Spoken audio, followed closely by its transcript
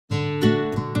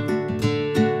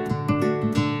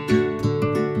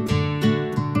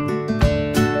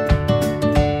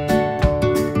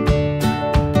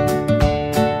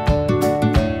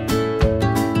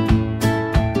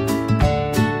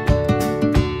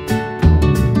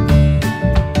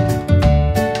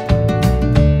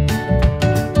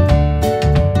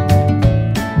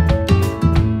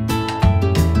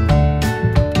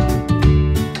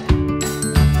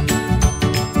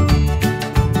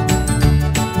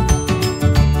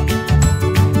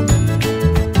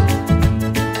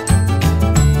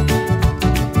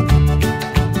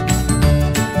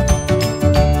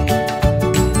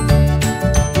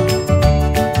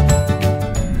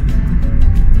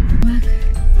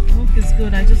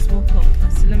good. I just woke up. I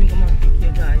said, let me come and pick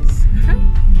you guys.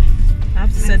 I have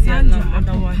to set the alarm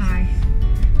otherwise.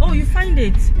 Oh, you find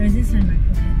it? There's this in my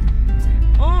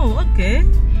pocket. Oh, okay.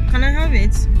 Can I have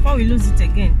it before we lose it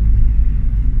again?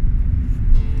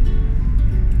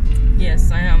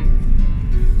 Yes, I am.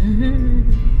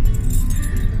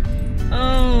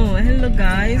 Oh, hello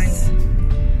guys.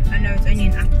 I know it's only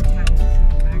an apple pie with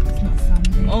fruit bag. It's not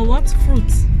something. Oh, what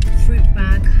fruit? Fruit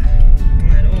bag.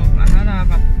 I don't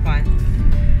have apple pie.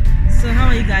 So how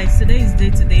are you guys? Today is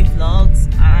day-to-day vlogs,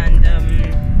 and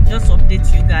just to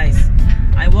update you guys,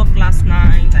 I worked last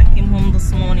night, I came home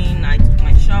this morning, I took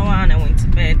my shower and I went to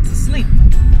bed to sleep.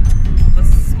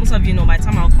 Because most of you know, by the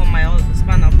time I'll come, my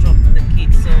husband have dropped the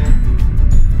kids, so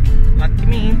lucky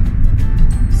me.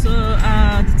 So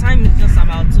the time is just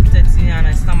about 2:30 and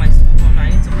I start my school run. I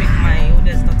need to pick my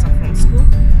oldest daughter from school.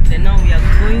 Then now we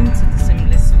are going to the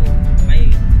assembly school.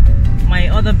 My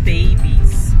other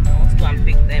babies, I want to go and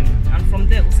pick them, and from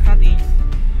there we'll start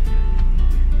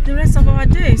the rest of our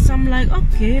day. So I'm like,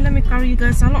 okay, let me carry you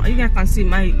guys along. You guys can see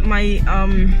my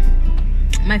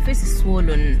face is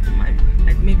swollen.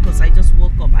 Maybe because I just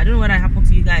woke up. I don't know what happened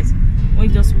to you guys when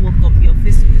you just woke up. Your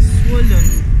face is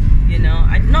swollen, you know.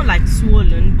 Not like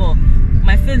swollen, but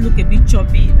my face look a bit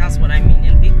chubby. That's what I mean,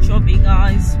 a bit chubby,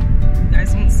 guys. You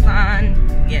guys understand?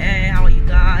 Yeah, how are you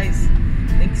guys?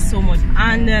 Thank you so much.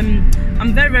 And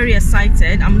I'm very, very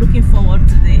excited. I'm looking forward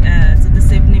to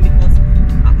this evening because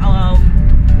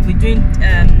we're doing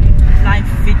live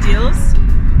videos,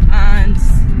 and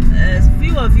a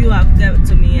few of you have got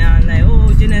to me and like,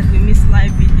 oh Janet, we missed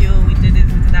live video, we did it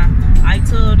with that. I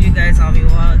told you guys I'll be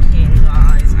working,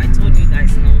 guys. I told you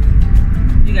guys. No,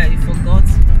 you guys, you forgot.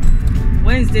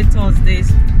 Wednesday,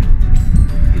 Thursdays,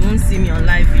 you won't see me on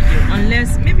live video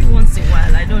unless maybe once in a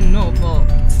while, I don't know, but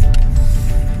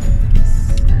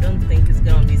I don't think it's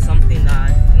gonna be something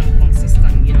that's gonna be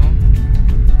consistent, you know.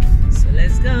 So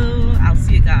let's go. I'll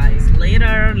see you guys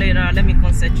later. Let me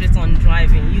concentrate on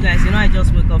driving. You guys, you know, I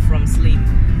just woke up from sleep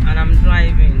and I'm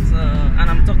driving, so, and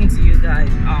I'm talking to you guys.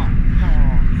 Oh,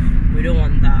 we don't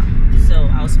want that. So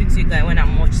I'll speak to you guys when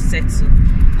I'm much settled.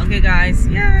 Okay guys,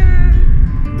 yeah.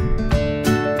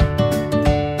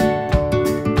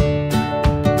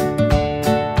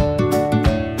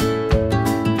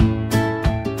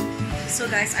 So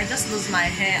guys, I just lose my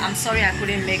hair. I'm sorry I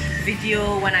couldn't make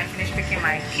video when I finished picking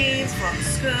my kids from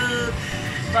school,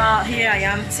 but here I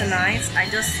am tonight. I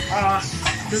just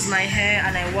lose my hair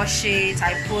and I wash it.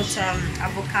 I put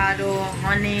avocado,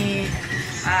 honey,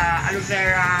 aloe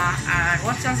vera, and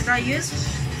what else did I use?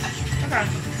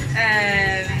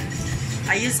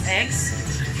 I use eggs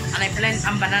and I blend,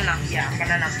 and banana,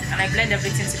 and I blend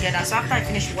everything together. So after I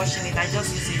finish washing it, I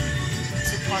just use it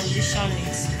to condition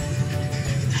it.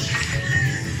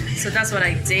 So that's what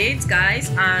I did, guys,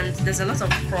 and there's a lot of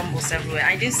crumbles everywhere.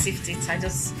 I didn't sift it, I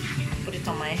just put it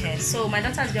on my hair. So my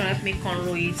daughter is gonna help me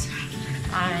cornrow it.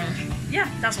 Yeah,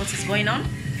 that's what is going on,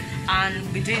 and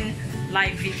we're doing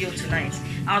live video tonight.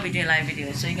 I'll be doing live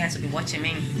video, so you guys will be watching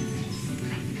me.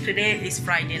 Today is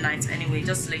Friday night anyway,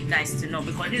 just to let you guys to know,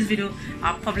 because this video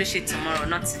I'll publish it tomorrow,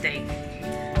 not today.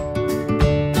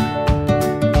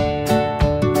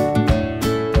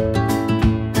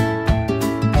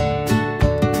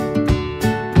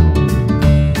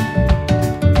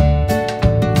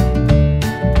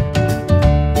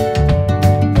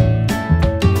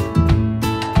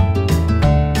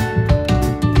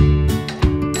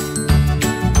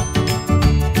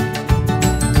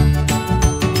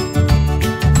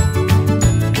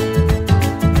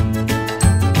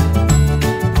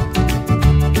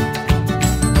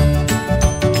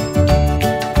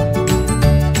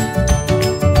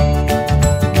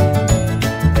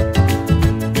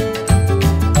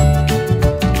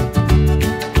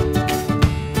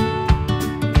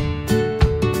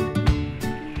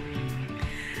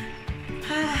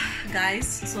 Guys,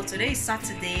 so today is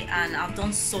Saturday and I've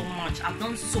done so much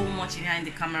behind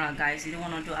the camera, guys. You don't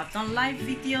want to do. I've done live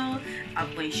video,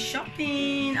 I've been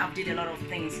shopping, I've did a lot of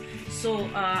things. So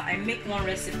I make one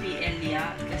recipe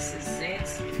earlier. This is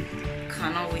it.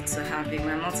 Cannot wait to have it.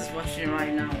 My mouth is watching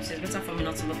right now, so it's better for me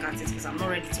not to look at it because I'm not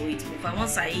ready to eat. But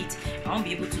once I eat, I won't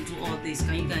be able to do all this.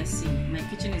 Can you guys see? My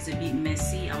kitchen is a bit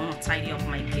messy. I want to tidy up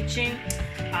my kitchen,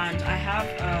 and I have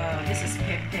this is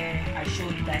pepper. I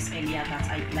showed you guys earlier that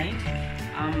I blend.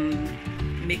 I'm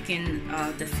making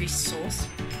the fish sauce.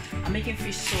 I'm making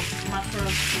fish sauce, mackerel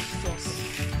fish sauce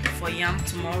for yam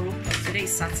tomorrow. But today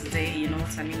is Saturday, you know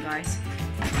what I mean, guys.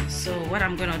 So what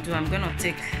I'm gonna do, I'm gonna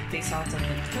take this out of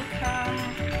the cooker.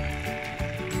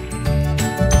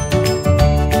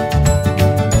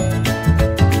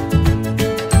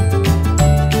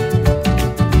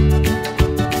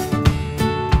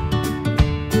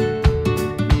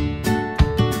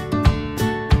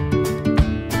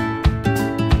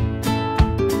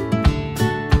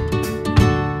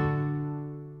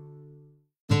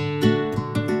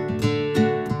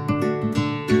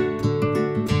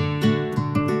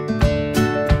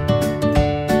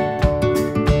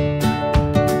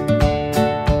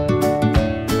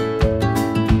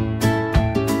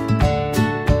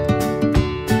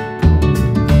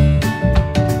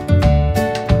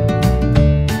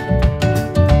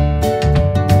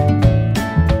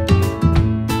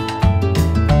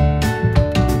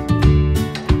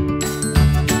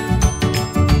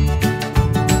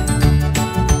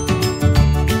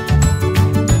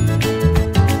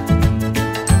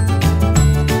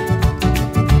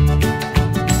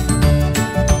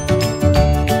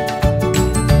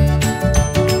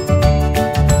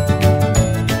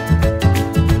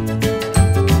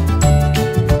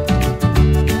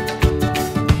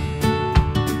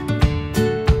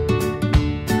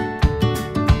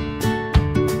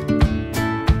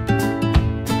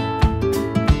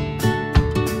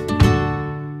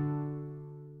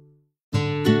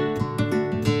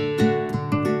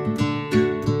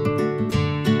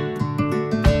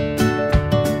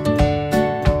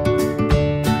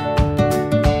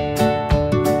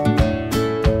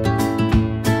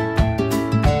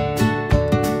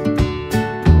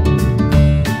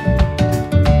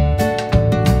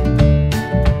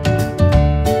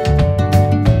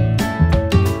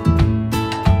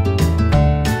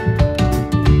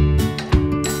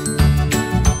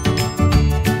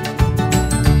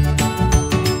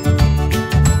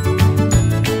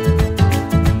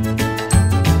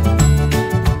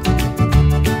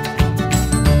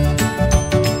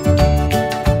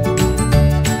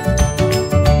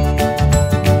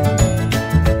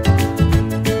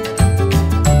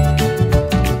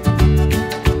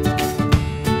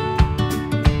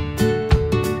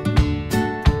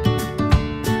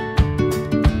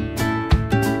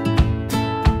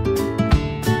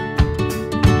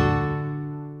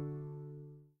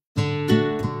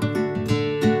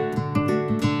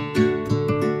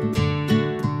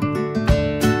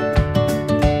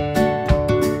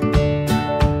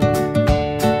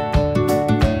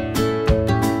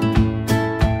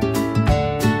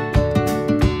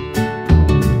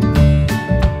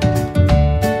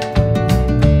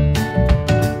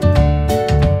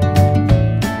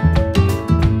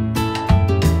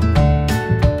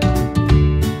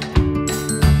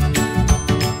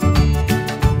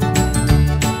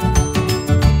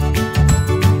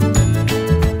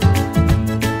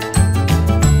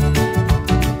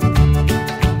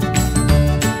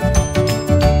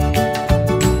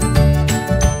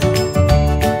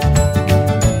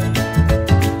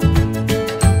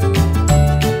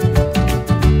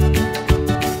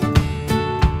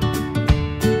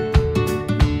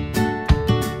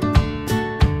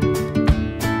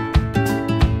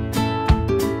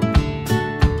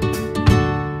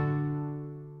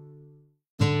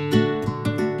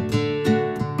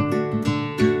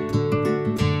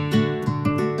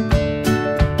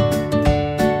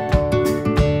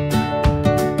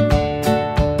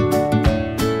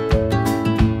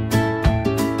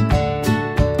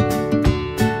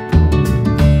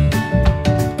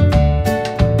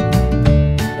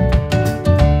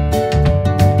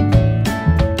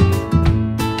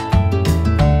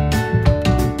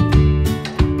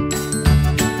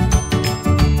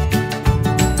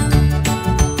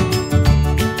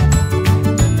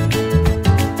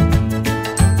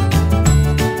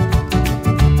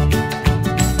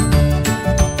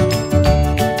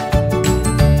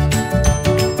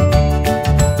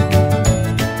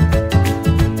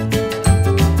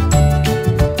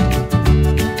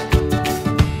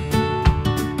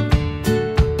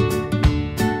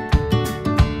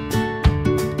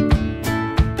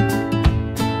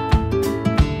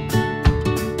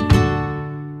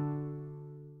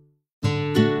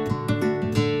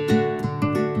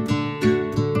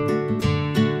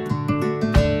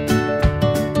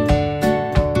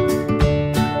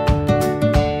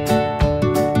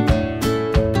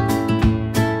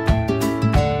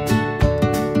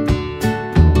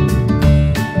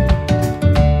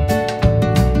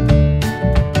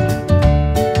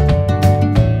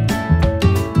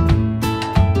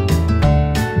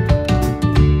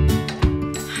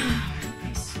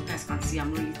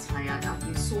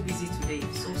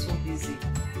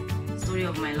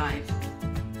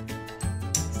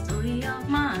 story of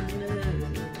my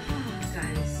love.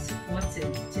 Guys, what a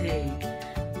day.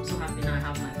 I'm so happy now I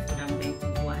have my food. I'm going to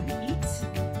go and eat.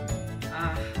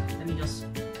 Let me just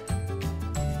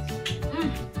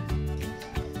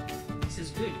this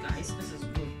is good, guys. This is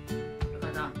good. Look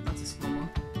at that. That is mama.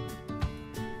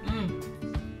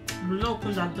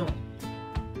 Open that door.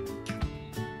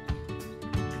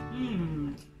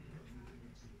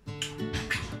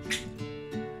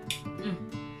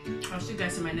 I'll see you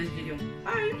guys in my next video.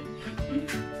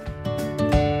 Bye.